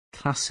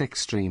classic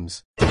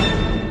streams.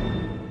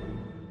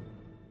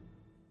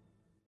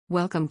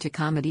 Welcome to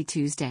Comedy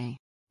Tuesday.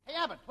 Hey,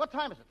 Abbott, what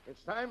time is it?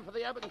 It's time for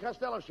the Abbott and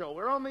Costello Show.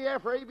 We're on the air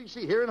for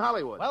ABC here in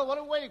Hollywood. Well, what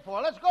are we waiting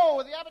for? Let's go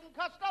with the Abbott and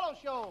Costello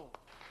Show.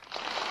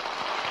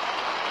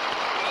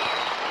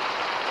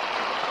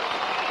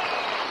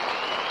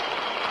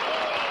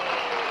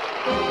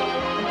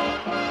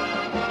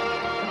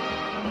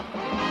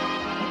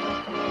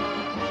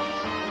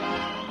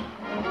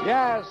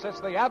 Yes,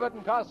 it's the Abbott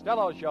and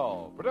Costello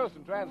Show, produced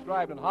and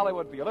transcribed in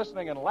Hollywood for your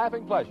listening and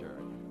laughing pleasure.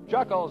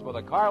 Chuckles with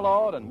a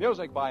carload and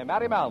music by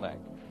Matty Malnick.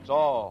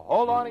 So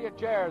hold on to your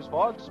chairs,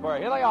 folks, for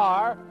here they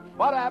are,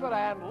 Bud Abbott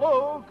and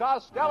Lou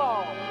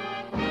Costello.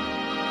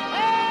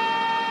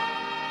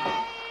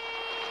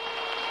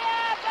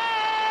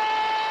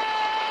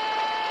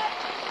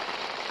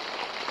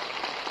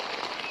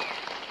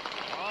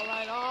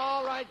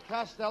 All right,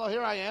 Costello,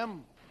 here I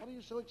am. What are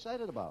you so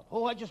excited about?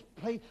 Oh, I just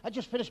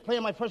finished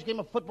playing my first game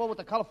of football with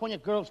the California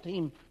girls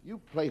team.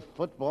 You play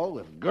football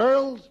with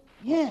girls?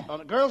 Yeah. On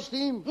a girls'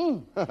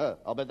 team?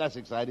 I'll bet that's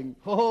exciting.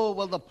 Oh,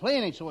 well, the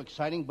playing ain't so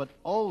exciting, but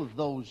oh,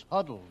 those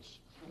huddles.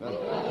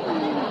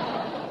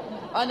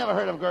 I never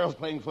heard of girls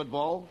playing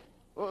football.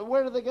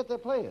 Where do they get their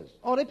players?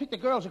 Oh, they pick the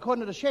girls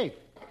according to the shape.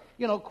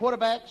 You know,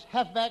 quarterbacks,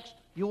 halfbacks.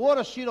 You ought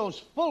to see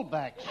those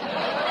fullbacks.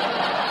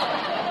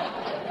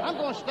 I'm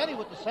going steady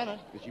with the center.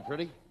 Is she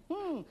pretty?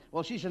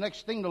 Well, she's the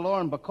next thing to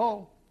Lauren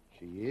Bacall.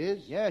 She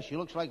is? Yeah, she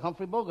looks like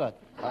Humphrey Bogart.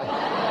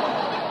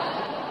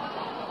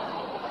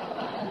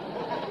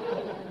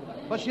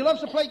 But she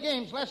loves to play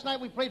games. Last night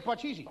we played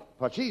Parcheesi.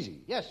 Parcheesi?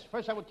 Yes,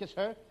 first I would kiss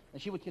her,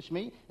 and she would kiss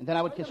me, and then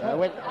I would kiss her.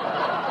 Wait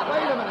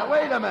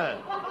a minute.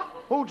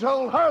 Who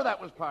told her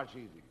that was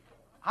Parcheesi?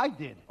 I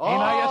did.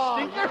 Ain't I a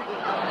stinker?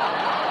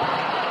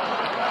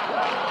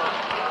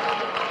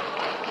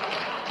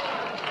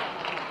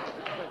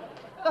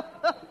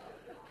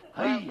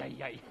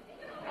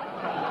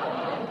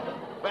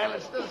 Well,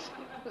 it's this.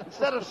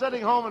 Instead of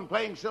sitting home and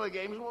playing silly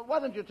games, why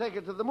don't you take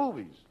her to the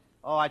movies?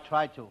 Oh, I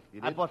tried to.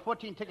 You I did? bought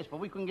 14 tickets, but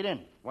we couldn't get in.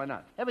 Why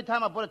not? Every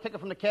time I bought a ticket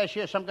from the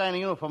cashier, some guy in a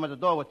uniform at the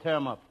door would tear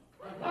him up.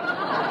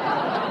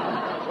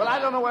 Well, I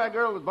don't know why a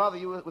girl would bother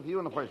you with you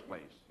in the first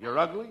place. You're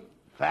ugly,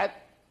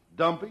 fat,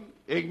 dumpy,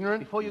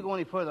 ignorant. Before you go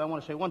any further, I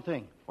want to say one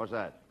thing. What's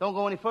that? Don't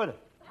go any further.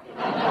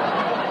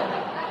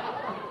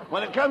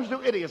 When it comes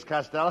to idiots,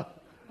 Costello,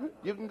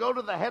 you can go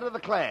to the head of the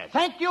class.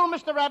 Thank you,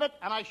 Mr. Rabbit,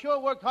 and I sure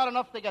worked hard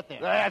enough to get there.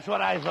 That's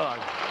what I thought.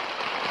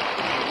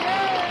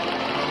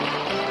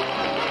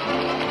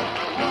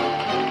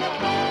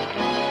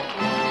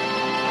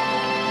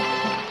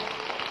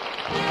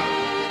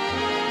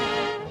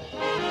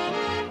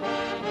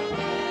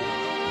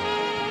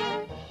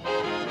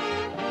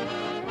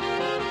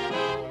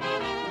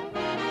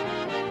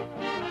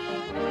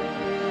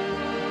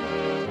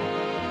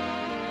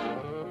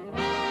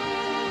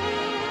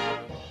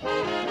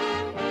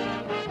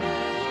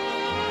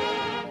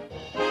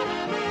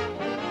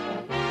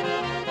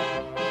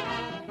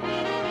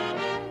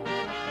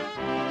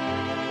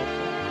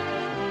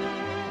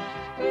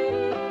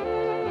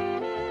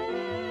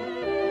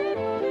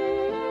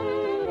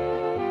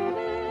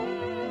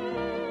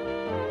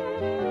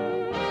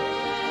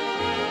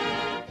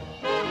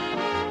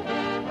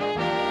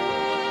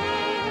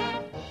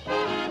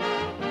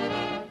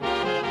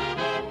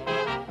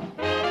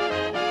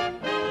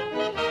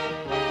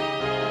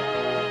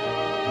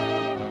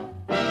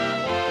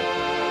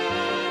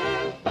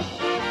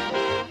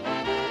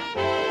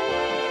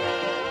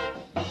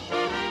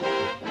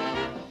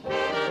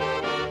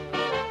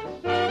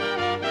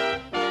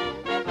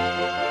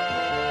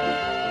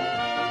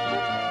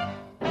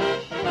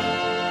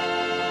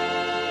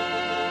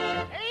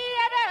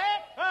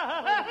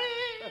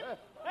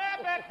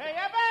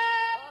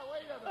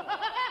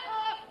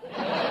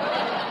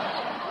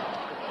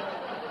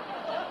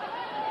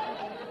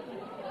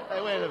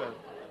 Hey, wait a minute.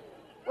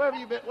 Where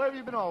have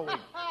you been all week?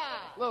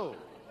 Lou.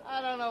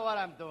 I don't know what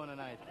I'm doing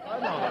tonight. I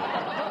know.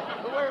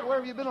 But where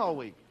have you been all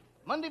week?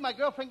 Monday, my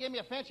girlfriend gave me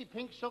a fancy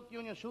pink silk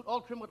union suit,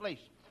 all trimmed with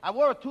lace. I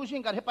wore it Tuesday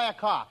and got hit by a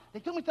car.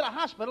 They took me to the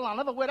hospital. I'll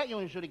never wear that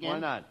union suit again. Why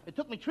not? It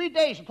took me 3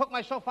 days and took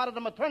myself out of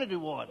the maternity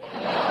ward.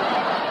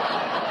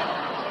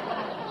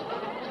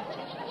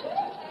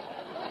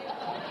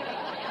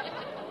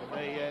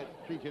 They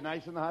treat you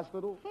nice in the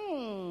hospital?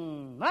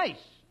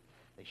 Nice.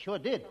 They sure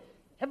did.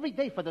 Every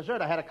day for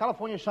dessert, I had a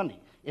California sundae.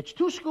 It's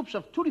 2 scoops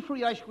of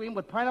tutti-frutti ice cream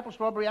with pineapple,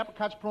 strawberry,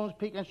 apricots, prunes,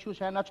 pecans, choose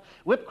nuts,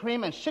 whipped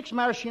cream, and 6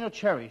 maraschino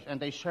cherries. And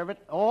they serve it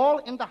all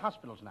in the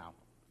hospitals now.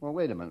 Well,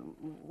 wait a minute.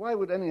 Why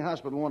would any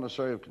hospital want to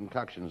serve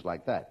concoctions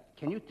like that?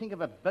 Can you think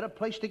of a better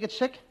place to get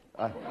sick?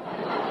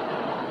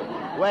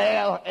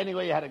 Well,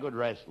 anyway, you had a good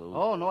rest, Lou.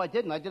 Oh, no, I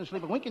didn't. I didn't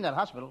sleep a wink in that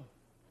hospital.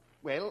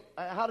 Well,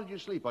 how did you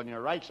sleep? On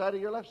your right side or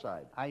your left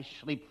side? I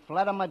sleep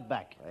flat on my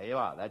back. There you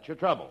are. That's your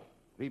trouble.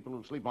 People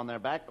who sleep on their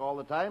back all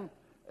the time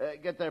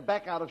get their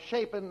back out of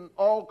shape and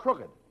all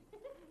crooked.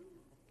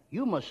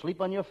 You must sleep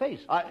on your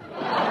face.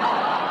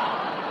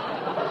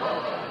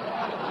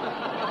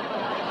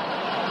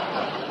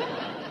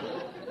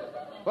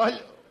 Well,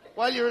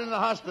 While you're in the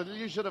hospital,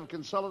 you should have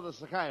consulted a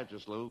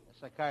psychiatrist, Lou. A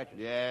psychiatrist?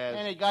 Yes.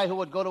 Any guy who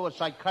would go to a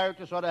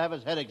psychiatrist ought to have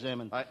his head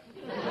examined.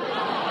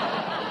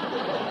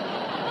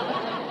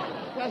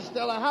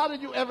 Costello, how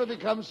did you ever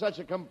become such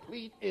a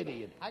complete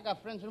idiot? I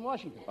got friends in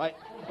Washington. I...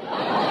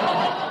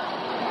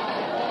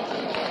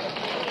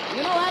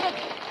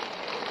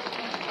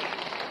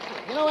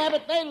 You know,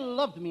 Abbott, they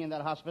loved me in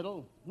that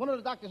hospital. One of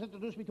the doctors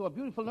introduced me to a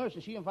beautiful nurse,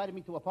 and she invited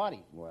me to a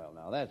party. Well,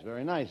 now, that's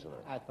very nice of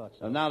her. I thought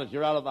so. And now that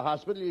you're out of the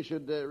hospital, you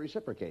should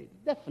reciprocate.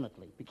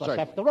 Definitely, because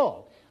Certainly. after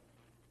all...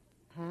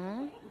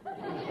 Huh?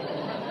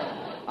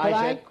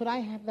 Could I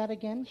have that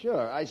again?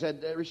 Sure. I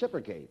said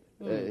reciprocate.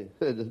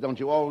 Don't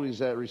you always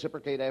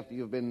reciprocate after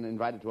you've been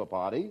invited to a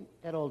party?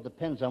 That all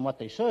depends on what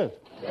they serve.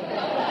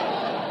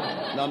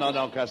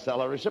 No,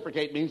 Costello.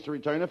 Reciprocate means to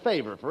return a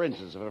favor. For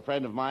instance, if a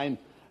friend of mine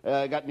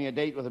got me a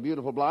date with a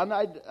beautiful blonde,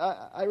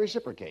 I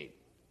reciprocate.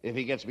 If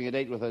he gets me a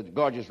date with a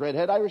gorgeous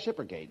redhead, I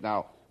reciprocate.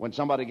 Now, when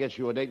somebody gets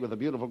you a date with a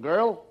beautiful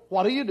girl,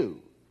 what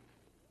do?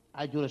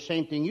 I do the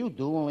same thing you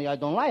do, only I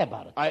don't lie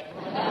about it.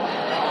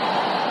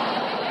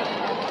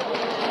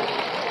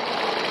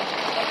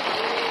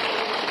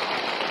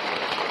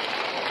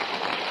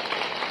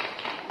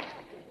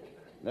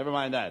 Never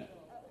mind that.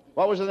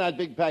 What was in that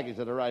big package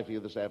that arrived for you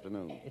this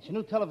afternoon? It's a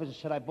new television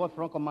set I bought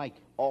for Uncle Mike.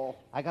 Oh.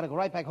 I got to go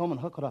right back home and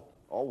hook it up.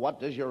 Oh, what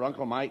does your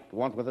Uncle Mike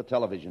want with a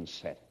television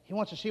set? He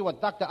wants to see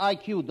what Dr.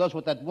 IQ does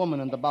with that woman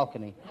in the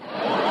balcony.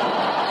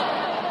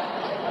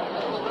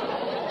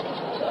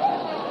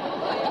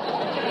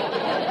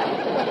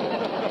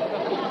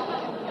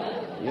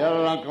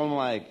 Your Uncle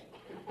Mike.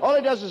 All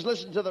he does is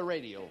listen to the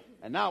radio.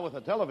 And now with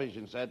a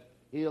television set,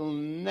 he'll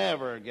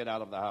never get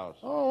out of the house.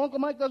 Oh, Uncle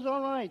Mike does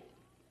all right.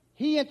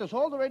 He enters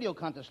all the radio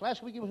contests.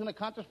 Last week he was in a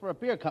contest for a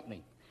beer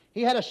company.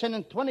 He had to send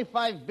in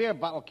 25 beer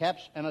bottle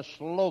caps and a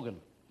slogan.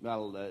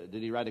 Well,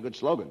 did he write a good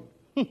slogan?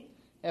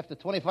 After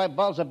 25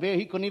 bottles of beer,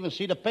 he couldn't even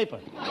see the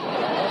paper.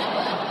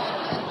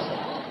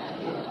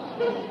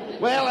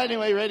 Well,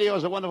 anyway, radio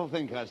is a wonderful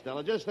thing,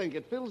 Costello. Just think,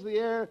 it fills the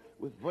air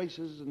with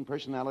voices and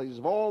personalities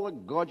of all the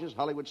gorgeous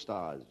Hollywood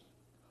stars.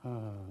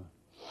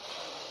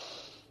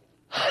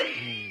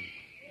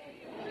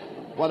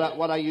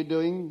 What are you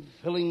doing?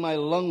 Filling my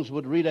lungs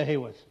with Rita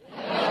Hayworth.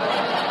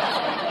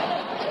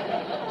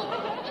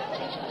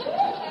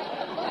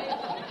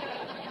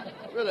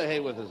 Rita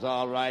Hayworth is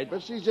all right,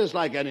 but she's just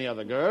like any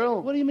other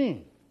girl. What do you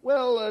mean?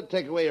 Well,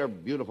 take away her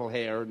beautiful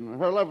hair and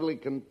her lovely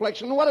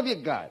complexion. What have you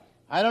got?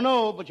 I don't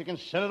know, but you can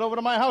send it over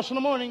to my house in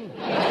the morning.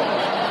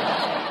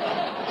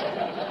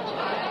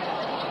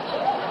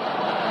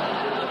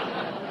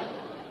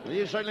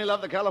 You certainly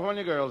love the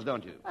California girls,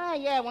 don't you?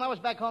 Yeah. When I was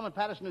back home in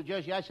Patterson, New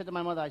Jersey, I said to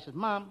my mother, I said,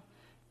 Mom,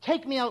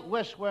 take me out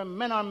west where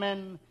men are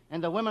men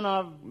and the women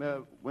are...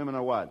 Women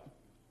are what?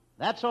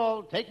 That's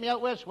all. Take me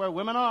out west where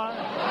women are.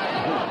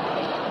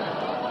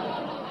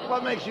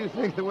 What makes you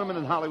think the women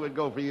in Hollywood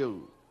go for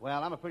you?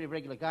 Well, I'm a pretty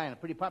regular guy and a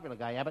pretty popular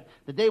guy, Abbott.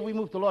 The day we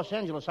moved to Los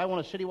Angeles, I won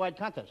a citywide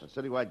contest. A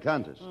citywide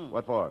contest?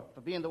 What for?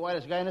 For being the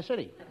whitest guy in the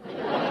city.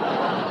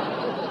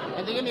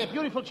 And they gave me a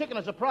beautiful chicken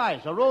as a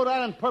prize, a Rhode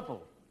Island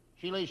purple.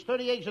 She lays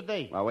 30 eggs a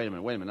day. Now, wait a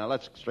minute. Now,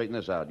 let's straighten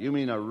this out. You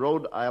mean a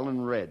Rhode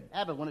Island red?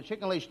 Abbott, when a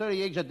chicken lays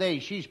 30 eggs a day,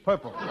 she's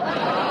purple.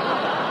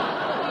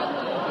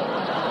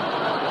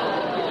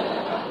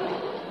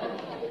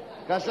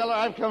 Costello,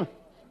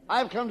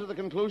 I've come to the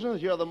conclusion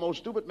that you're the most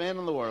stupid man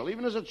in the world.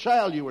 Even as a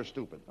child, you were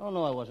stupid. Oh,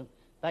 no, I wasn't.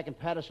 Back in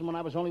Patterson, when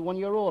I was only 1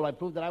 year old, I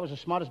proved that I was the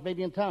smartest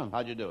baby in town.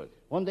 How'd you do it?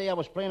 One day I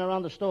was playing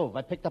around the stove.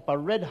 I picked up a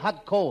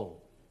red-hot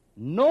coal.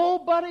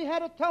 Nobody had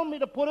to tell me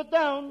to put it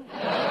down.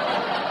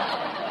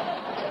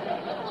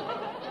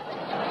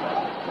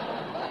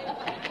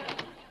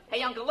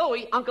 Hey, Uncle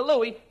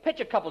Louie, pitch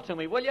a couple to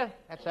me, will you?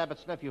 That's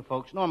Abbott's nephew,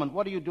 folks. Norman,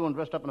 what are you doing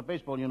dressed up in a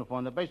baseball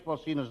uniform? The baseball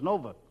season is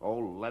over. Oh,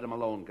 let him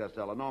alone,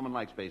 Costello. Norman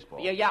likes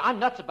baseball. Yeah, I'm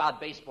nuts about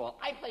baseball.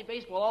 I play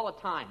baseball all the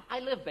time. I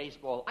live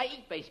baseball. I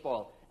eat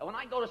baseball. And when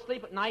I go to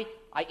sleep at night,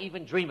 I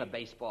even dream of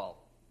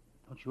baseball.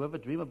 Don't you ever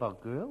dream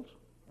about girls?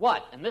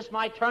 What, and this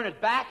might turn it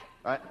back?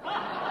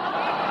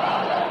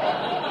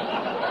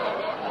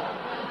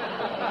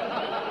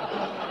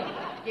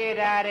 Get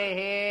out of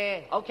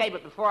here. Okay,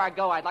 but before I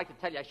go, I'd like to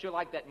tell you I sure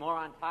like that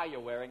moron tie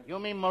you're wearing. You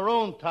mean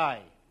maroon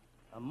tie.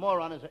 A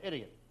moron is an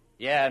idiot.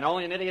 Yeah, and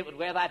only an idiot would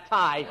wear that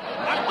tie.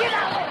 Now get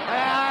out!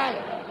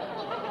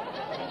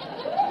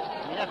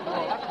 I mean, after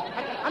all,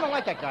 I don't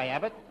like that guy,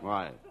 Abbott.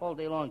 Why? All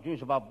day long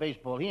dreams about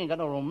baseball. He ain't got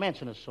no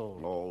romance in his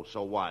soul. Oh,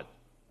 so what?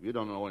 You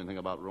don't know anything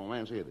about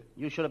romance either.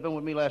 You should have been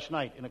with me last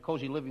night in a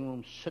cozy living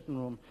room, sitting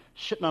on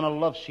a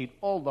love seat,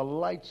 all the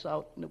lights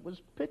out, and it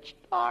was pitch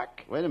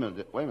dark. Wait a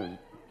minute.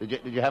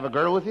 Did you have a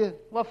girl with you?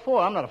 What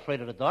for? I'm not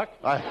afraid of the dark.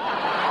 Well,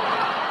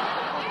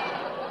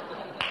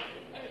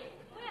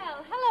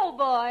 hello,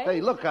 boys. Hey,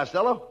 look,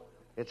 Costello.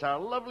 It's our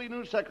lovely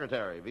new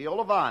secretary,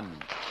 Viola Vaughn.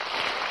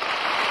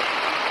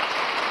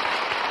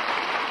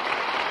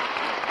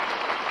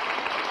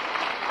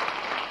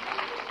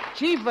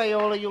 Gee,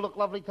 Viola, you look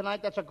lovely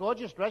tonight. That's a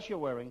gorgeous dress you're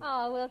wearing.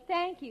 Oh, well,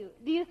 thank you.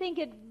 Do you think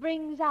it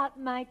brings out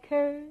my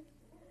curves?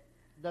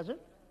 Does it?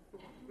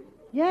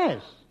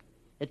 Yes.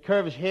 It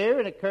curves here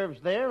and it curves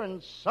there,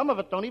 and some of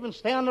it don't even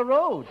stay on the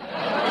road.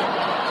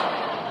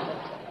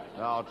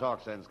 Oh,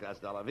 talk sense,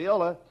 Costello.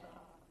 Viola,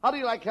 how do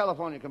you like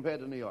California compared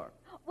to New York?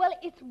 Well,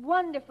 it's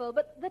wonderful,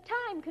 but the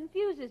time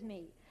confuses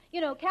me. You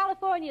know,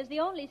 California is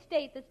the only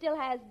state that still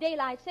has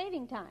daylight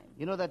saving time.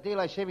 You know, that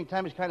daylight saving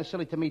time is kind of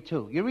silly to me,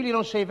 too. You really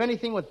don't save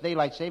anything with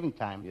daylight saving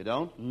time. You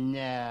don't?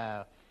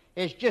 No.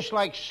 It's just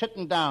like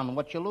sitting down.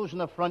 What you lose in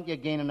the front, you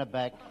gain in the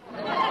back.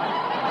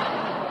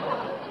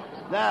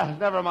 Nah,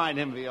 never mind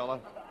him, Viola.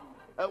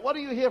 What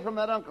do you hear from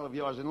that uncle of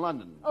yours in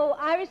London? Oh,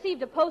 I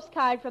received a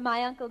postcard from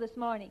my uncle this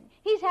morning.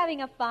 He's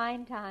having a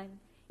fine time.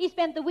 He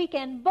spent the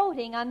weekend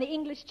boating on the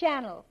English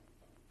Channel.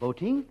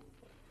 Boating?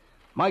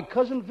 My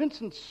cousin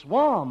Vincent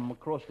swam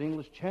across the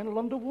English Channel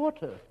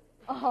underwater.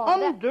 Oh,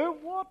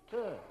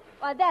 Underwater.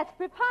 Why, that's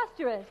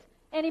preposterous.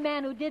 Any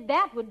man who did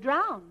that would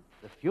drown.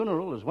 The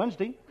funeral is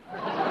Wednesday.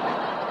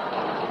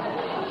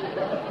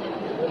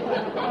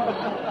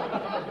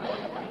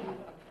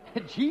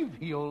 Gee,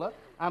 Viola,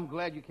 I'm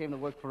glad you came to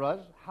work for us.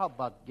 How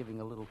about giving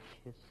a little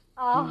kiss?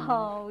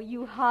 Oh,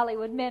 you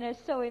Hollywood men are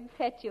so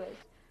impetuous.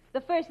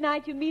 The first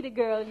night you meet a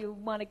girl, you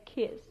want to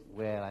kiss.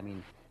 Well, I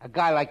mean, a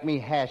guy like me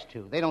has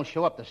to. They don't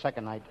show up the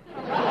second night.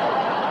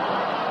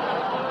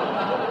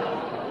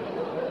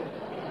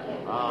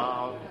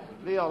 Oh,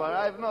 Viola,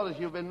 I've noticed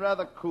you've been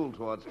rather cool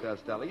towards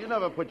Costello. You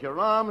never put your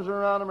arms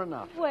around him or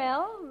nothing.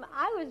 Well,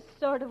 I was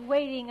sort of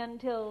waiting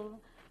until...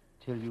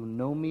 Till you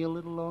know me a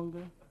little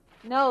longer?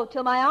 No,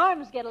 till my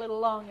arms get a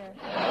little longer.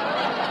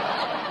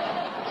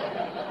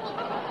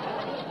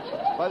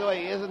 By the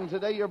way, isn't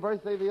today your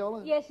birthday,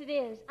 Viola? Yes, it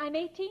is. I'm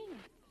 18.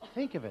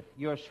 Think of it.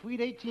 You're sweet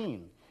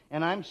 18,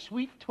 and I'm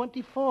sweet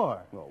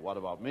 24. Well, what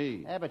about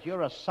me? Yeah, but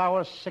you're a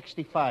sour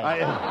 65.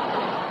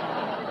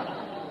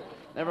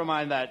 Never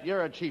mind that.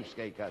 You're a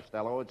cheapskate,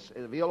 Costello. It's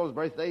Viola's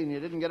birthday, and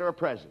you didn't get her a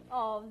present.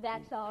 Oh,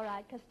 that's all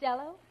right,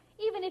 Costello.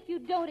 Even if you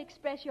don't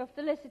express your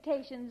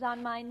felicitations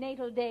on my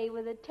natal day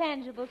with a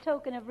tangible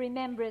token of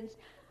remembrance,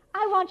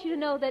 I want you to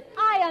know that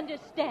I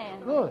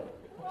understand. Good.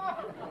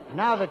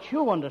 Now that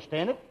you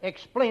understand it,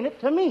 explain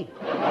it to me.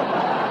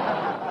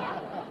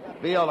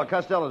 Viola,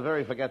 Costello's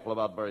very forgetful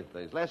about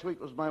birthdays. Last week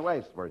was my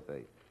wife's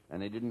birthday,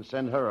 and he didn't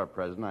send her a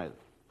present either.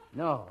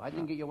 No, I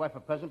didn't get your wife a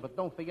present, but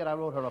don't forget I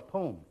wrote her a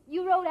poem.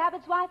 You wrote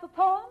Abbott's wife a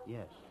poem?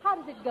 Yes. How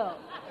does it go?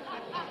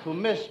 To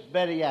Miss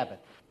Betty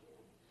Abbott.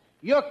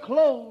 Your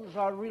clothes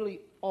are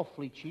really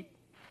awfully cheap.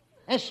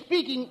 And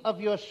speaking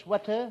of your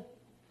sweater,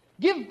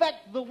 give back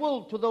the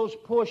wool to those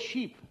poor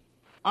sheep.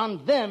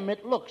 On them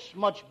it looks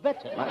much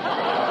better.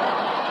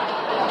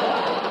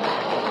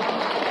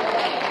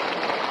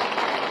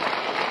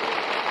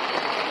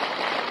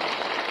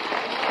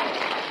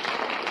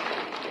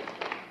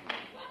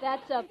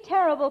 That's a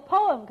terrible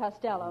poem,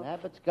 Costello.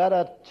 Abbott's got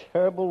a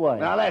terrible wife.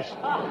 Now,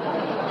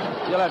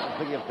 you'll have to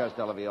forgive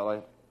Costello,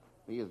 Viola.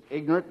 He is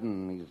ignorant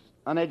and he's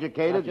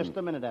uneducated. Now, just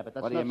a minute, Abbott.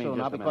 That's What do you not mean, so just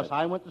now, a because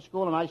minute? I went to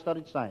school and I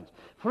studied science.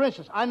 For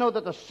instance, I know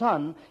that the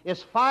sun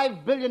is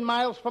 5 billion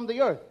miles from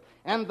the Earth,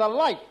 and the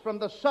light from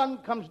the sun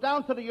comes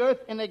down to the Earth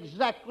in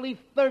exactly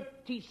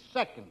 30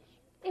 seconds.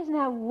 Isn't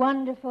that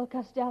wonderful,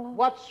 Costello?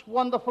 What's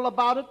wonderful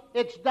about it?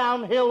 It's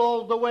downhill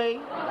all the way.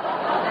 Oh,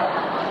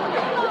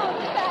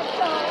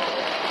 Fatso.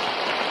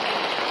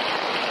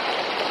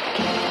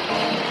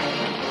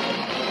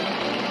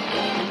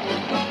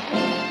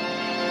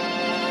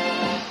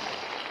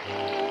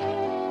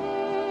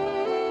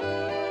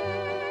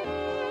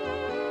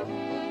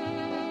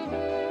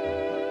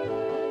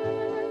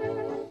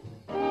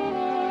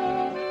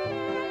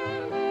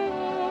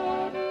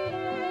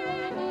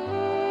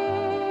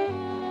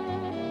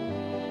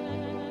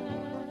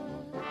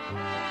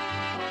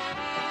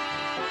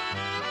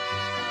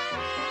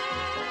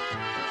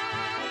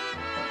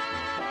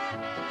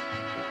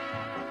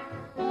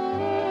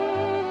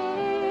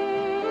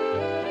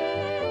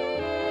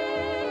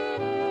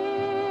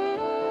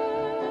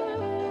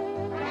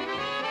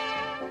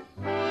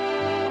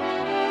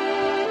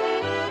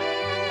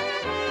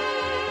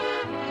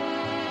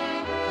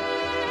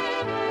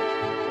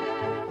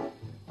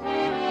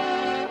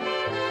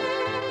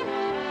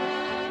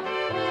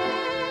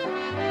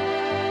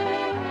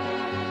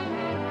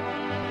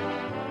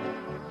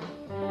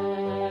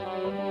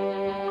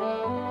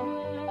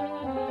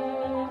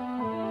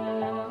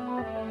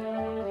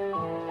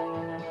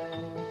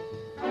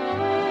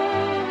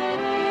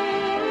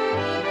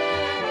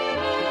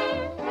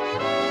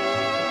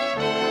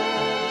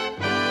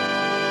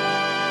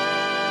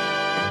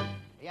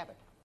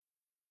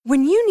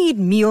 When you need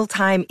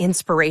mealtime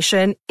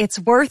inspiration, it's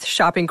worth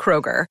shopping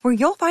Kroger, where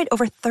you'll find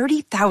over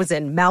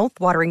 30,000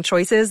 mouth-watering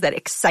choices that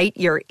excite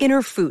your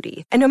inner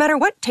foodie. And no matter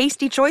what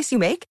tasty choice you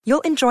make,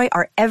 you'll enjoy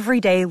our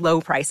everyday low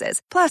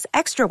prices, plus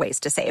extra ways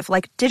to save,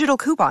 like digital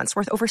coupons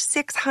worth over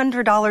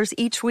 $600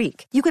 each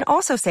week. You can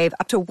also save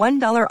up to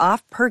 $1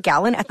 off per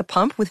gallon at the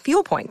pump with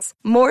fuel points.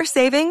 More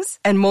savings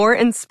and more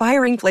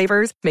inspiring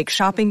flavors make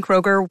shopping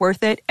Kroger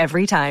worth it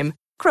every time.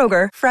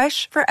 Kroger,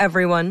 fresh for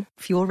everyone.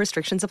 Fuel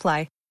restrictions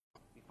apply.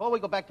 Before we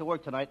go back to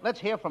work tonight, let's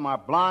hear from our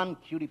blonde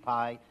cutie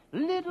pie,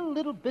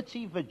 little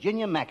bitsy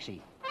Virginia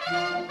Maxie.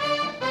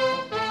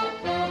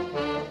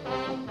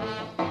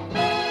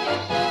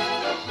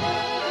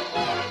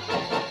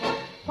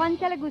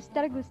 Quanta le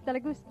gusta, le gusta, le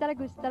gusta, le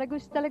gusta, le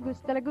gusta, le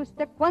gusta, le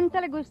gusta. Quanta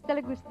le gusta,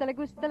 le gusta, le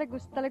gusta, le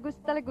gusta, le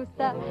gusta, le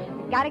gusta.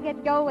 We gotta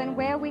get going,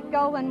 where we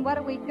going, what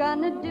are we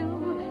gonna do?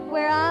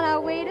 We're on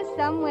our way to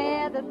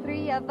somewhere, the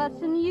three of us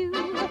and you.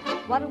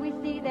 What'll we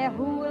see there,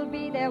 who will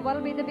be there,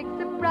 what'll be the big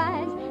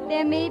surprise?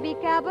 There may be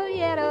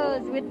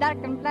caballeros with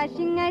dark and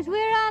flashing eyes.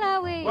 We're on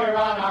our way. We're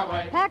on our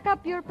way. Pack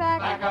up your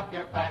pack. Pack up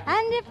your pack.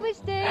 And if we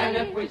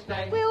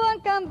stay, we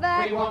won't come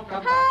back. We won't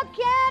come How back.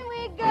 can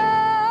we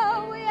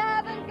go? We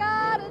haven't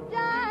got a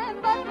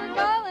dime, but we're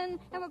going,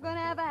 and we're gonna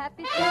have a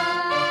happy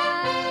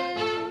time.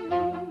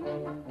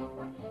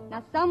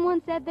 Now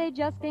someone said they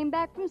just came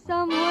back from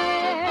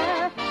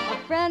somewhere, a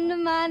friend of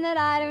mine that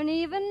I don't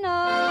even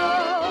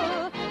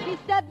know. He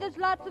said there's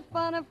lots of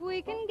fun if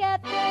we can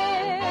get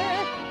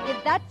there.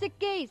 If that's the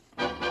case,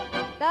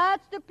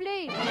 that's the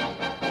place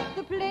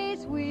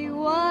we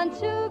want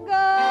to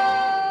go.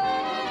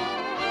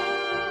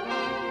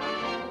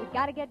 We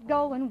gotta get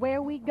going,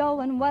 where we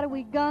going, what are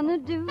we gonna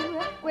do?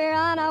 We're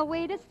on our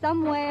way to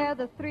somewhere,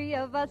 the three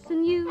of us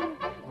and you.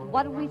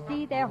 What'll we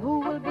see there, who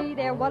will be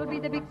there, what'll be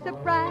the big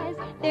surprise?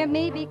 There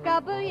may be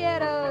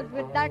caballeros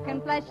with dark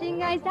and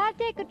flashing eyes. I'll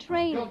take a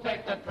train. You'll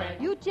take the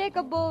train. You take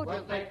a boat.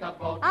 We'll take the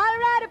boat. I'll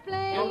ride a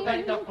plane. You'll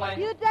take the plane.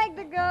 You take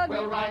the gun.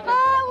 We'll ride the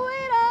Oh,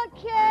 we don't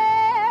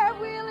care.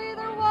 We'll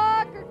either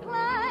walk or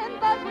climb,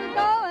 but we're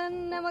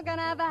going and we're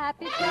gonna have a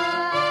happy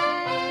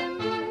time.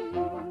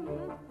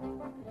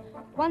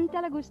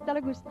 Quanta la gusta, la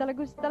gusta, la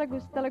gusta, la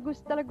gusta, la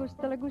gusta, la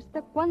gusta, la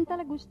gusta. Quanta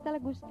la gusta, la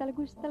gusta, la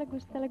gusta, la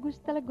gusta, la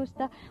gusta, la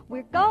gusta.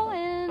 We're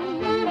going,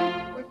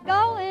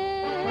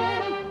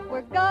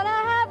 we're gonna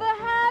have a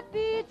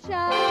happy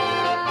time.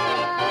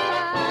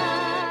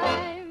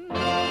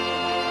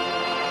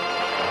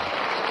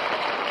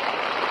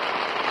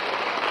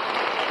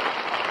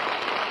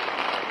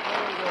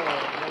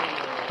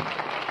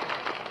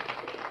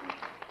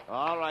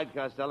 All right,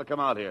 Costello, come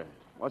out here.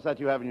 What's that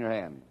you have in your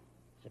hand?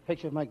 It's a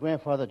picture of my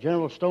grandfather,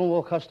 General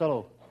Stonewall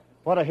Costello.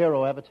 What a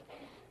hero, Abbott.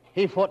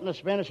 He fought in the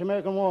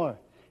Spanish-American War.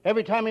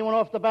 Every time he went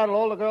off to battle,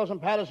 all the girls in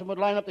Patterson would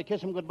line up to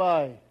kiss him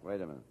goodbye. Wait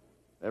a minute.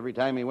 Every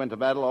time he went to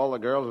battle, all the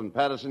girls in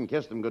Patterson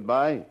kissed him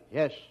goodbye?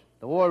 Yes,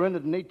 the war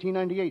ended in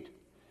 1898.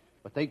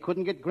 But they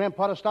couldn't get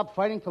Grandpa to stop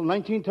fighting till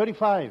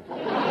 1935.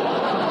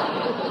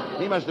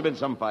 He must have been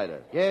some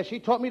fighter. Yes, he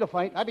taught me to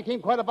fight. I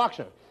became quite a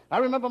boxer. I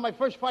remember my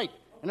first fight.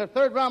 In the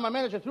third round, my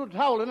manager threw the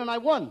towel in, and I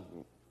won.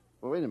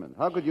 Well, wait a minute.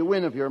 How could you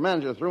win if your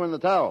manager threw in the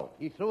towel?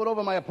 He threw it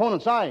over my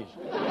opponent's eyes.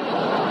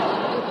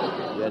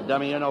 You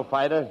dummy, you're no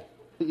fighter.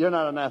 You're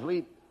not an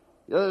athlete.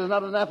 There's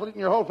not an athlete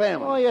in your whole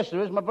family. Oh, yes,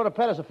 there is. My brother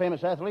Pat is a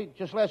famous athlete.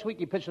 Just last week,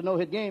 he pitched a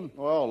no-hit game.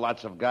 Oh,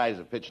 lots of guys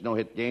have pitched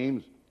no-hit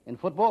games. In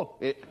football?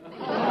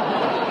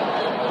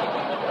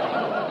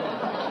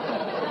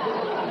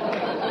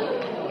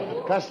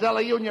 Costello,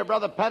 you and your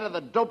brother Pat are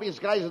the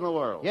dopiest guys in the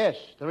world. Yes,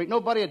 there ain't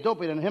nobody a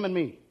dopier than him and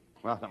me.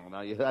 Well,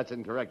 no, that's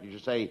incorrect. You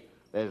should say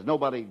there's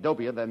nobody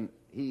dopier than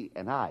he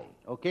and I.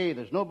 Okay,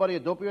 there's nobody a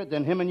dopier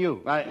than him and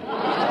you.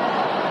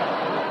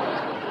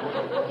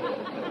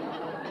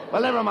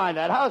 Well, never mind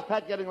that. How's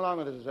Pat getting along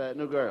with his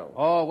new girl?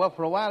 Oh, well,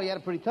 for a while he had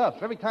it pretty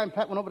tough. Every time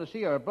Pat went over to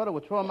see her brother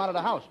would throw him out of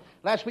the house.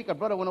 Last week, her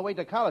brother went away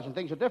to college, and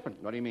things are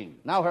different. What do you mean?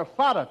 Now her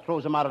father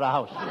throws him out of the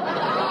house.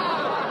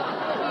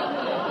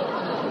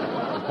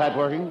 Is Pat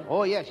working?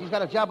 Oh, yes. He's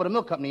got a job with a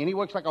milk company, and he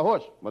works like a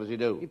horse. What does he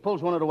do? He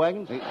pulls one of the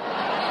wagons.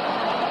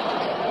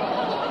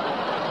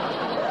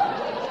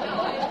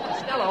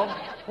 Costello,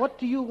 What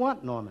do you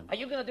want, Norman? are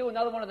you going to do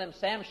another one of them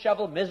Sam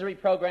Shovel misery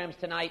programs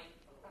tonight?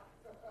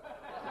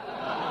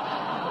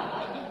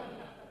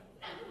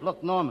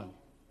 Look, Norman,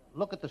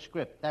 look at the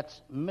script.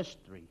 That's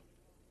mystery.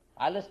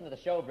 I listen to the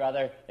show,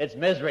 brother. It's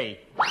misery.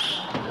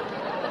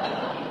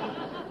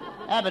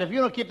 Abbott, if you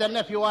don't keep that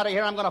nephew out of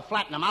here, I'm going to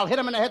flatten him. I'll hit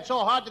him in the head so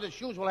hard that his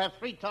shoes will have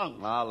 3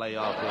 tongues. I'll lay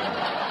off here.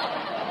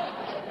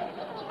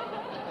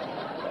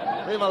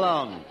 Leave him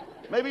alone.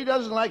 Maybe he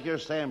doesn't like your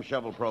Sam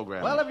Shovel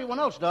program. Well, everyone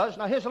else does.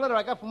 Now, here's a letter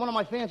I got from one of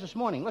my fans this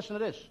morning. Listen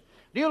to this.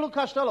 Dear Lou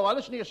Costello, I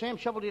listened to your Sam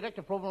Shovel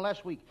Detective program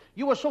last week.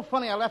 You were so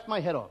funny I laughed my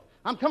head off.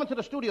 I'm coming to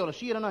the studio to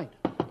see you tonight.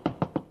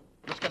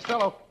 Miss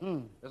Costello,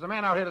 there's a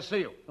man out here to see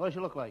you. What does he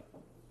look like?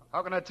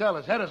 How can I tell?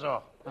 His head is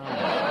off.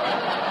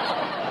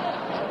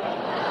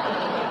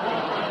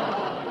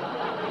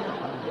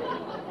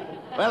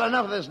 Well,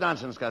 enough of this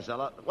nonsense,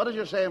 Costello. What is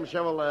your Sam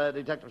Shovel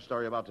detective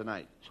story about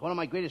tonight? It's one of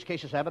my greatest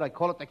cases, Abbott. I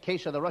call it the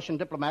case of the Russian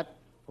diplomat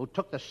who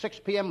took the 6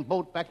 p.m.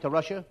 boat back to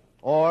Russia,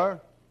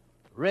 or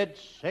Red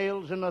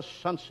Sails in the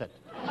Sunset.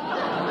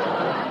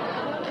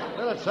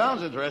 Well, it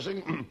sounds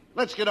interesting.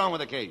 Let's get on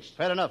with the case.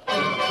 Fair enough.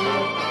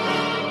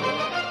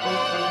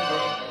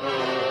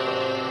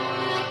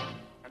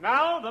 And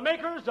now, the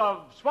makers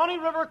of Swanee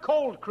River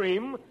Cold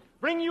Cream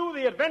bring you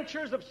the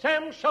adventures of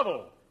Sam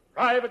Shovel,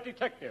 private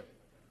detective.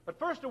 But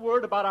first, a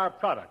word about our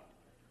product.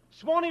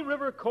 Swanee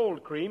River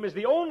Cold Cream is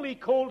the only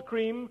cold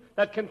cream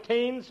that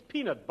contains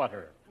peanut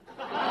butter.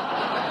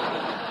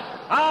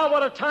 Ah,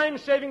 what a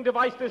time-saving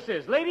device this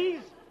is.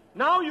 Ladies,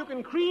 Now you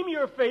can cream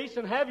your face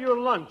and have your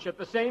lunch at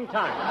the same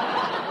time.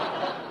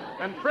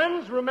 And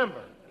friends,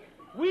 remember,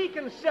 we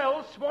can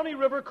sell Swanee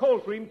River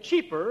cold cream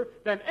cheaper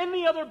than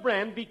any other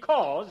brand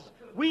because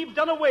we've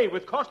done away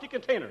with costly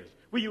containers.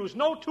 We use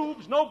no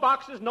tubes, no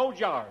boxes, no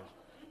jars.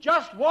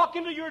 Just walk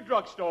into your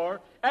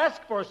drugstore,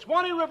 ask for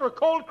Swanee River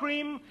cold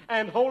cream,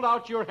 and hold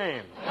out your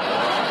hand.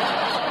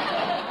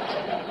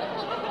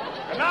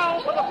 And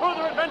now for the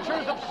further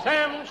adventures of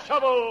Sam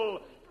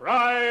Shovel,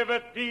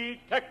 Private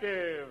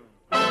Detective.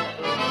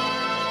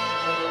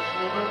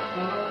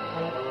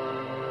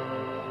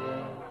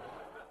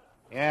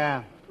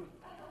 Yeah,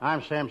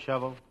 I'm Sam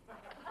Shovel.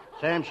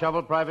 Sam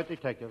Shovel, Private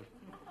Detective.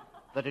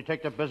 The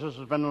detective business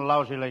has been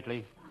lousy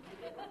lately.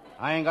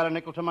 I ain't got a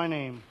nickel to my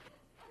name.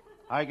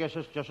 I guess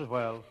it's just as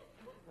well.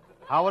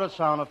 How would it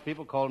sound if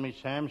people called me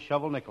Sam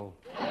Shovel Nickel?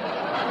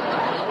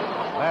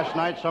 Last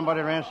night, somebody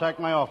ransacked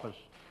my office.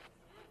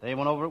 They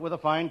went over it with a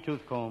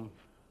fine-tooth comb.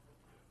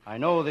 I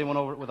know they went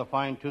over it with a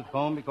fine-tooth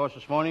comb because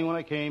this morning when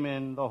I came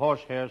in, the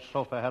horsehair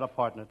sofa had a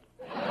part in it.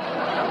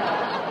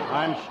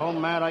 I'm so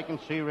mad I can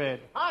see red.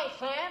 Hi,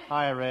 Sam.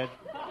 Hi, Red.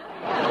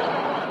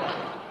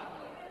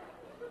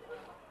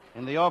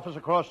 In the office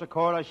across the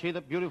court, I see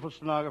the beautiful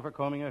stenographer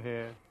combing her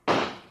hair.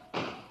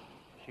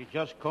 She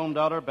just combed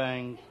out her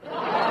bangs.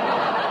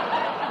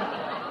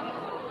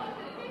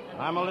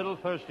 I'm a little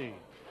thirsty.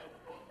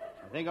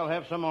 I think I'll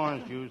have some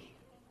orange juice.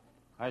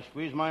 I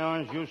squeeze my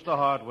orange juice the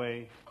hard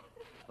way.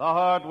 The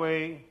hard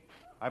way.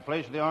 I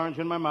place the orange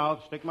in my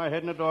mouth, stick my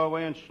head in the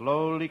doorway, and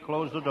slowly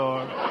close the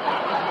door.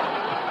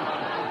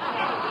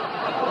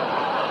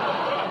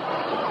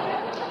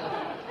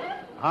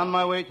 On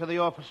my way to the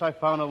office, I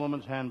found a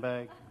woman's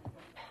handbag.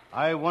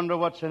 I wonder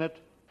what's in it.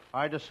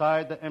 I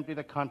decide to empty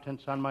the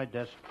contents on my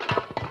desk.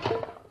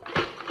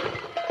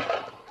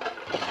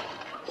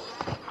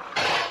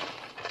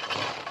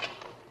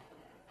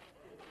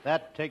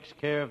 That takes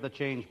care of the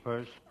change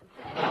purse.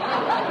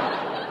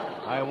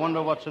 I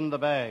wonder what's in the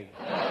bag.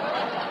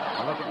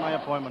 I look at my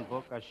appointment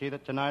book. I see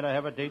that tonight I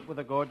have a date with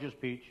a gorgeous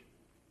peach.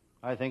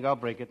 I think I'll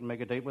break it and make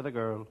a date with a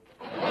girl.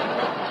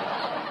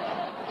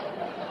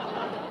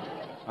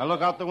 I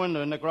look out the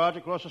window. In the garage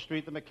across the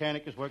street, the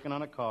mechanic is working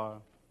on a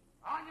car.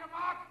 On your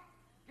mark,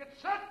 get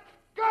set,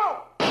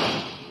 go!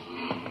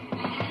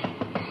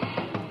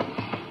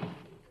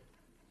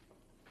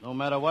 No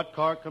matter what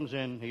car comes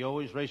in, he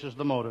always races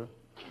the motor.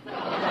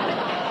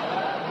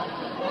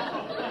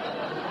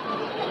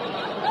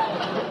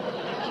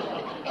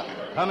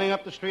 Coming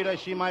up the street, I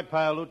see my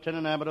pal,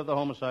 Lieutenant Abbott of the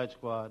Homicide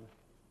Squad.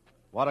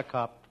 What a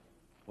cop.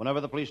 Whenever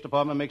the police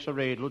department makes a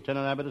raid,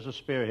 Lieutenant Abbott is a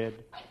spearhead.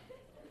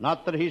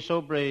 Not that he's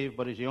so brave,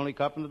 but he's the only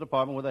cop in the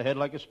department with a head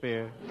like a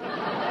spear.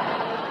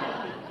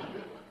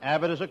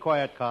 Abbott is a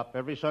quiet cop.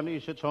 Every Sunday he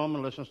sits home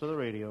and listens to the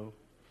radio.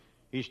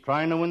 He's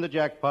trying to win the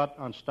jackpot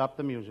on Stop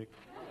the Music.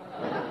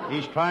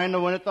 He's trying to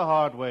win it the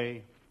hard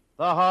way.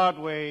 The hard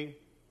way.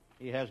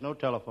 He has no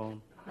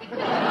telephone.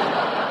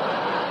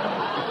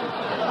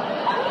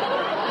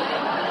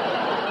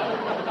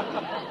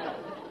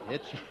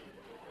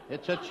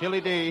 It's a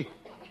chilly day,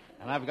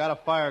 and I've got a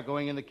fire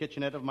going in the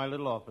kitchenette of my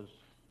little office.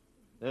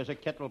 There's a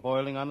kettle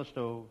boiling on the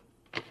stove.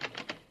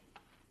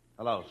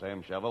 Hello,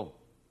 Sam Shovel.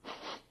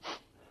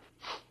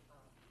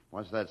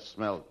 What's that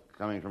smell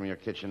coming from your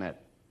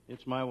kitchenette?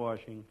 It's my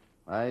washing.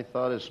 I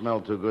thought it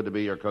smelled too good to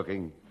be your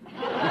cooking.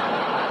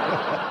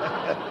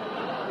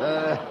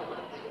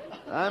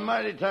 I'm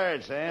mighty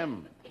tired,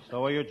 Sam.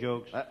 So are your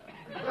jokes.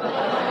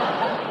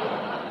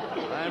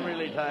 I'm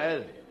really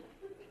tired.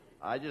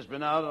 I just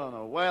been out on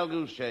a wild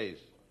goose chase.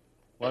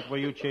 What were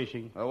you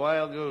chasing? A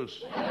wild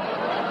goose.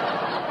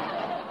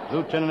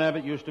 Lieutenant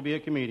Abbott used to be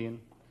a comedian.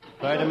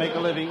 Tried to make a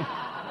living.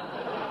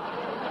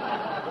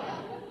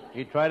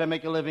 He tried to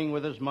make a living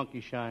with his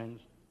monkey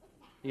shines.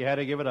 He had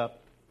to give it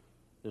up.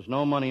 There's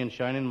no money in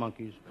shining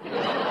monkeys.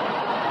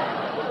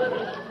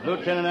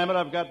 Lieutenant Abbott,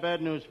 I've got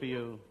bad news for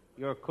you.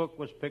 Your cook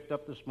was picked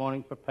up this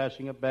morning for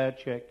passing a bad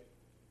check.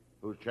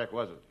 Whose check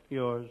was it?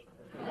 Yours.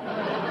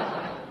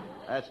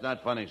 That's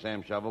not funny,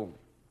 Sam Shovel.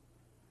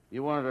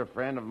 You weren't a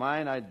friend of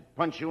mine, I'd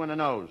punch you in the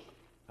nose.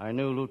 I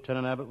knew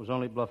Lieutenant Abbott was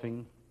only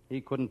bluffing. He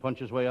couldn't punch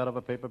his way out of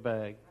a paper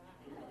bag.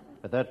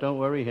 But that don't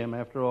worry him.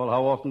 After all,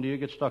 how often do you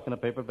get stuck in a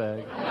paper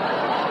bag?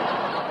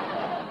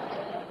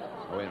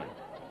 Wait a minute.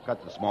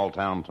 Cut the small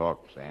town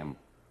talk, Sam.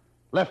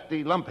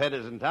 Lefty Lumphead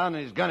is in town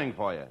and he's gunning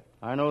for you.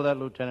 I know that,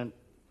 Lieutenant.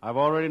 I've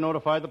already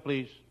notified the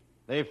police.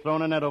 They've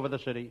thrown a net over the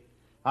city.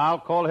 I'll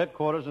call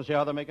headquarters and see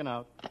how they're making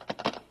out.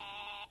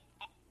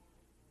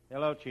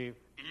 Hello, Chief.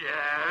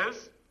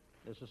 Yes?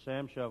 This is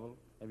Sam Shovel.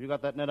 Have you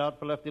got that net out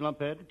for Lefty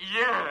Lumphead?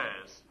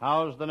 Yes.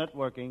 How's the net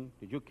working?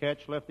 Did you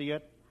catch Lefty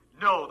yet?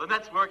 No, the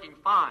net's working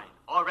fine.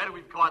 Already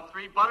we've caught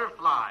 3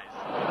 butterflies.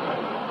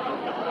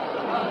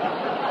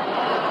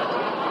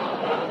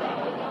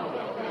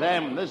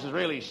 Sam, this is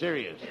really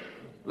serious.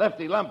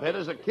 Lefty Lumphead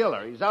is a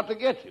killer. He's out to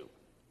get you.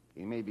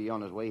 He may be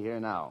on his way here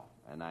now,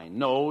 and I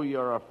know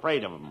you're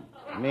afraid of him.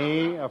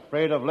 Me,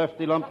 afraid of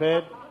Lefty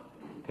Lumphead?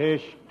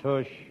 Pish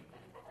tush.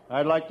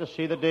 I'd like to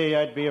see the day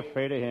I'd be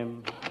afraid of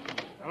him.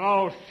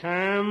 Hello,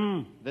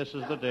 Sam. This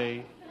is the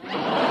day.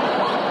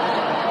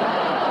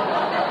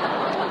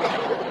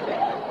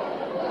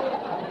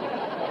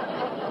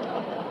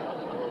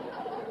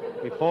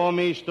 Before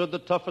me stood the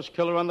toughest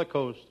killer on the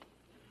coast.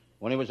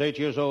 When he was 8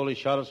 years old, he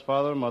shot his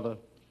father and mother.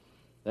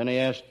 Then he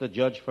asked the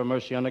judge for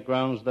mercy on the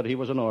grounds that he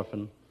was an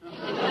orphan.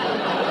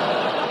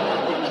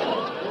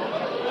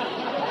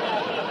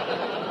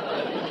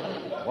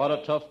 What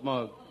a tough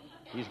mug.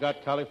 He's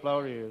got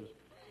cauliflower ears.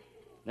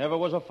 Never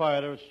was a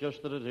fighter, it's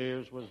just that his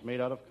ears was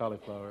made out of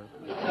cauliflower.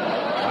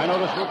 I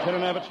noticed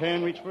Lieutenant Abbott's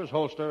hand reach for his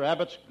holster.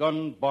 Abbott's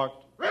gun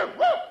barked.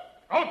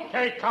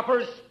 Okay,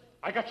 coppers,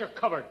 I got you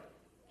covered.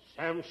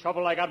 Sam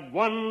Shovel, I got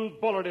one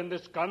bullet in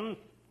this gun.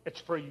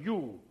 It's for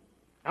you.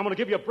 I'm going to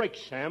give you a break,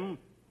 Sam.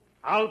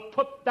 I'll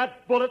put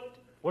that bullet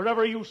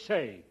wherever you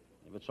say.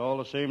 If it's all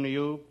the same to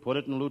you, put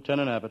it in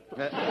Lieutenant Abbott.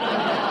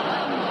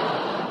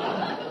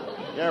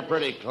 You're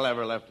pretty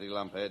clever, Lefty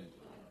Lumphead.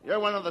 You're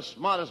one of the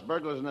smartest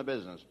burglars in the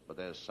business, but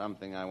there's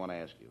something I want to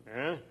ask you.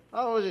 Huh?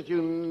 How is it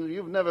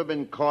you've never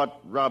been caught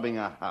robbing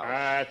a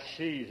house? It's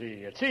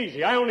easy. It's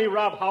easy. I only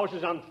rob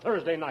houses on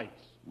Thursday nights.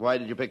 Why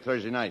did you pick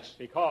Thursday nights?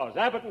 Because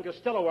Abbott and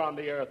Costello are on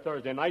the air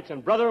Thursday nights,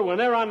 and, brother, when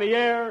they're on the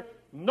air,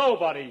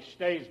 nobody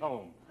stays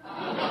home.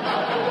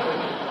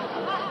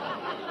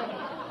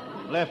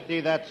 Lefty,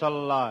 that's a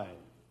lie.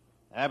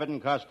 Abbott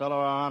and Costello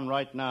are on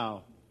right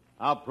now.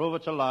 I'll prove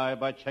it's a lie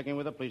by checking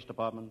with the police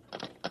department.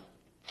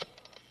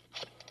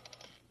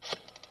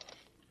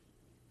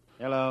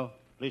 Hello,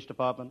 police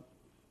department.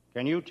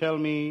 Can you tell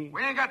me...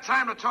 We ain't got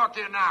time to talk to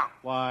you now.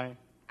 Why?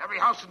 Every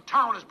house in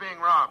town is being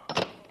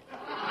robbed.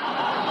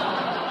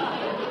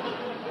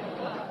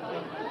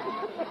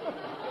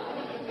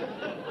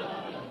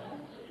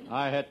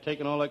 I had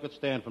taken all I could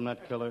stand from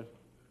that killer.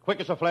 Quick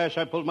as a flash,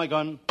 I pulled my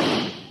gun.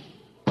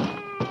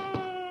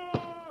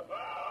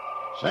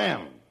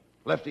 Sam,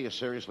 Lefty is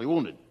seriously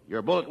wounded.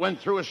 Your bullet went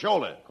through his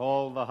shoulder.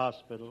 Call the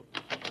hospital.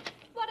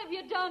 What have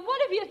you done?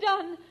 What have you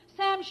done?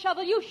 Sam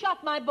Shovel, you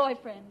shot my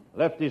boyfriend.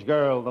 Lefty's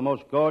girl, the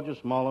most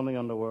gorgeous moll in the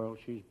underworld.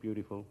 She's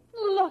beautiful.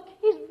 Look,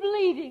 he's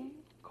bleeding.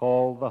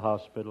 Call the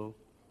hospital.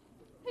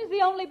 He's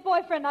the only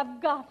boyfriend I've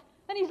got,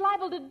 and he's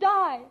liable to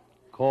die.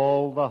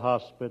 Call the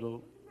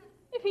hospital.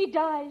 If he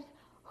dies,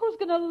 who's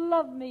going to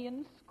love me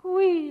and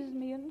squeeze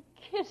me and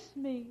kiss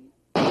me?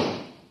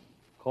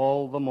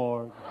 Call the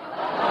morgue.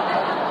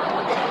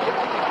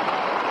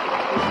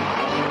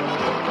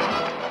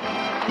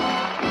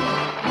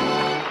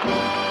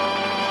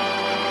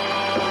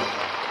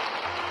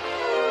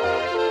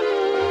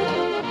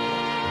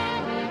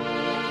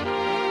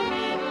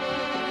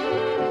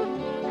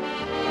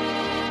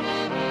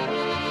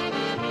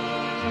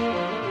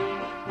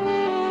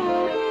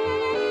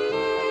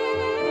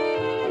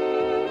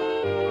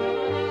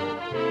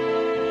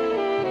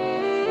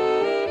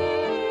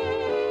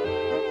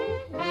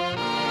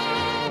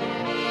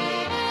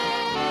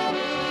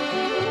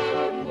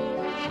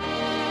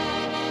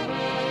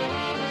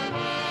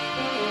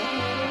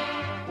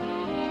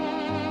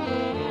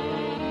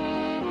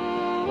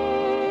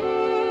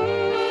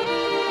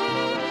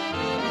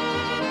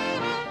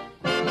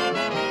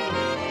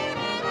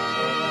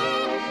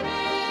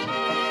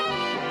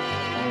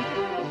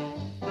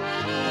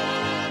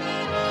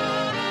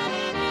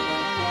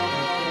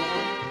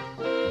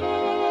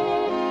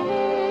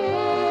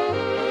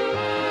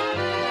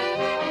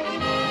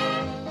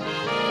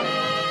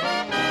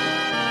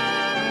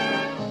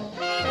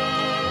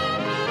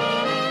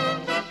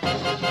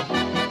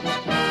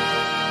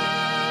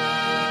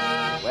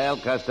 Well,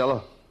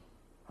 Costello,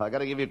 I got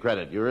to give you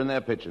credit. You were in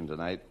there pitching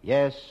tonight.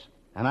 Yes,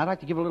 and I'd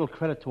like to give a little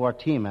credit to our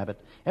team, Abbott.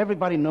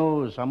 Everybody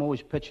knows I'm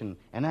always pitching,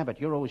 and Abbott,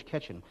 you're always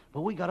catching.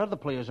 But we got other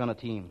players on the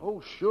team.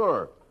 Oh,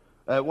 sure.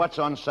 What's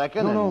on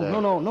second?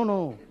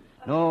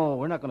 No,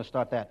 we're not going to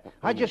start that.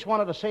 I just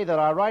wanted to say that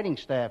our writing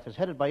staff is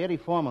headed by Eddie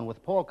Foreman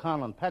with Paul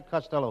Conlon, Pat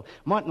Costello,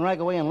 Martin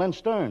Ragaway, and Len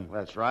Stern.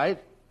 That's right.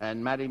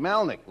 And Matty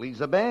Malnick leads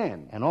the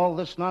band. And all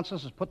this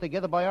nonsense is put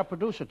together by our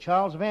producer,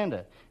 Charles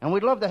Vander. And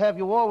we'd love to have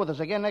you all with us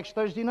again next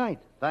Thursday night.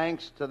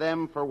 Thanks to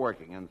them for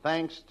working, and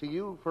thanks to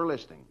you for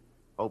listening.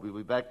 Hope you'll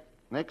be back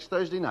next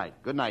Thursday night.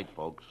 Good night,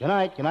 folks. Good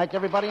night. Good night to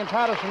everybody in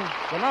Patterson.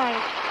 Good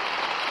night.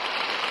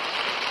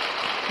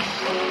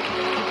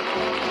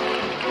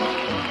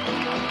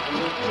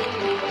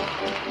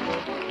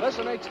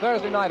 Listen each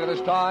Thursday night at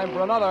this time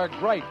for another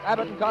great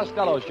Abbott and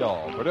Costello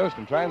show, produced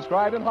and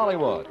transcribed in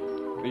Hollywood.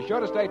 Be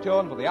sure to stay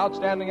tuned for the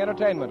outstanding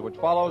entertainment which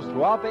follows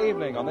throughout the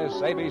evening on this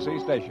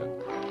ABC station.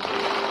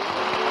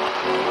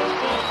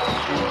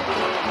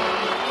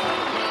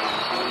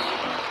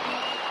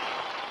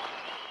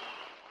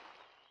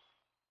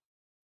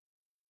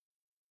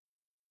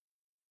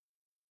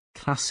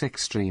 Classic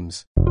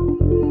Streams.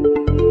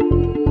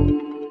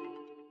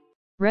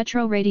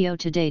 Retro Radio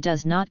Today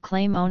does not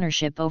claim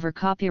ownership over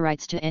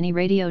copyrights to any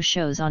radio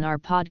shows on our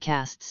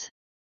podcasts.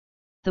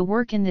 The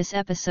work in this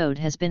episode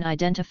has been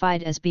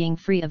identified as being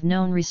free of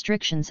known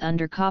restrictions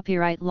under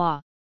copyright law,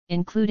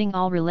 including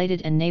all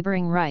related and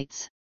neighboring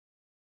rights.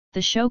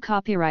 The show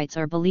copyrights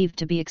are believed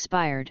to be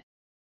expired.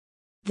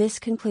 This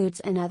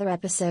concludes another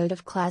episode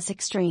of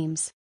Classic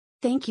Streams.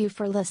 Thank you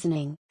for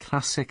listening.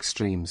 Classic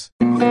Streams.